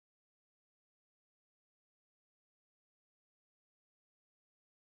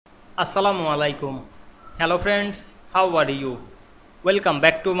Assalamu Walaikum. Hello friends, how are you? Welcome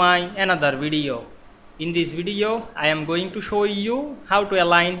back to my another video. In this video, I am going to show you how to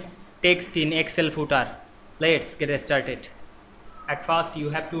align text in Excel footer. Let's get started. At first, you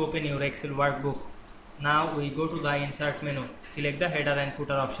have to open your Excel workbook. Now we go to the insert menu, select the header and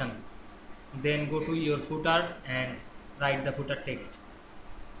footer option. Then go to your footer and write the footer text.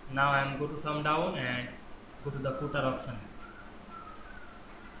 Now I am go to sum down and go to the footer option.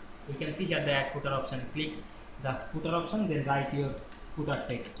 You can see here the add footer option. Click the footer option, then write your footer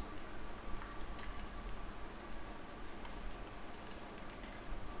text.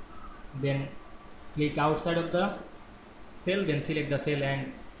 Then click outside of the cell, then select the cell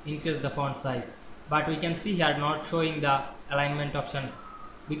and increase the font size. But we can see here not showing the alignment option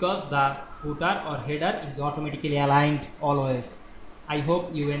because the footer or header is automatically aligned always. I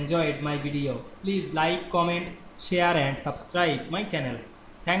hope you enjoyed my video. Please like, comment, share and subscribe my channel.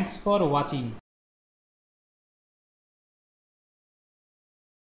 Thanks for watching.